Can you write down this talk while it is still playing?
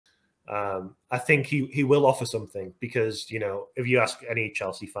I think he will offer something because, you know, if you ask any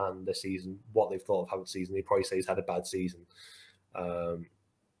Chelsea fan this season what they've thought of Havertz' season, they probably say he's had a bad season.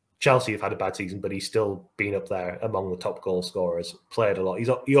 Chelsea have had a bad season, but he's still been up there among the top goal scorers, played a lot.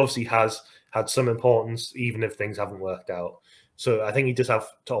 He obviously has had some importance, even if things haven't worked out. So I think he does have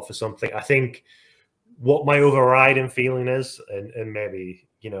to offer something. I think what my overriding feeling is, and maybe,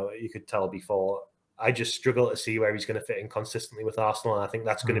 you know, you could tell before, I just struggle to see where he's going to fit in consistently with Arsenal. And I think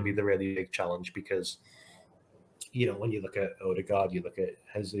that's going to be the really big challenge because, you know, when you look at Odegaard, you look at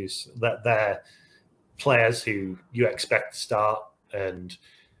Jesus, that they're players who you expect to start. And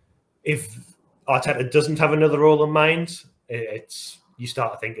if Arteta doesn't have another role in mind, you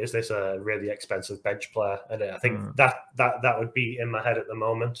start to think, is this a really expensive bench player? And I think that would be in my head at the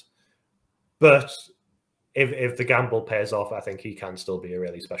moment. But if the gamble pays off, I think he can still be a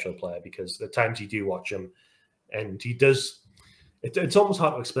really special player because the times you do watch him, and he does, it's almost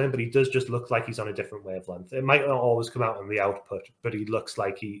hard to explain, but he does just look like he's on a different wavelength. It might not always come out in the output, but he looks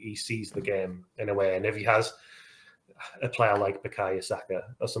like he sees the game in a way. And if he has a player like Bukayo Saka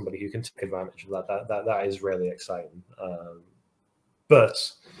or somebody who can take advantage of that is really exciting. But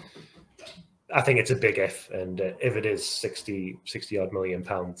I think it's a big if, and if it is 60 odd million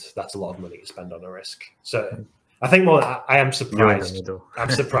pounds, that's a lot of money to spend on a risk. So I think I am surprised. I'm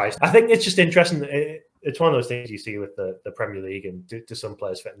surprised. I think it's just interesting. It's one of those things you see with the Premier League, and do some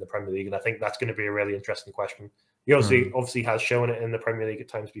players fit in the Premier League? And I think that's going to be a really interesting question. He obviously has shown it in the Premier League at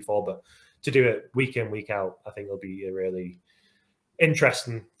times before, but to do it week in, week out, I think it'll be a really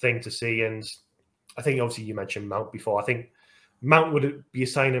interesting thing to see. And I think obviously you mentioned Mount before. I think Mount would be a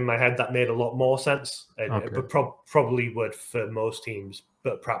sign in my head that made a lot more sense, but probably would for most teams.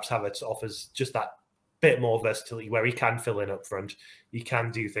 But perhaps Havertz offers just that bit more versatility where he can fill in up front. He can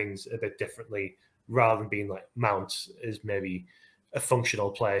do things a bit differently rather than being like Mount is maybe a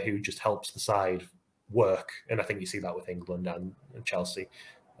functional player who just helps the side work. And I think you see that with England and Chelsea.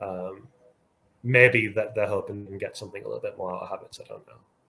 Maybe that they're hoping to get something a little bit more out of Havertz. I don't know.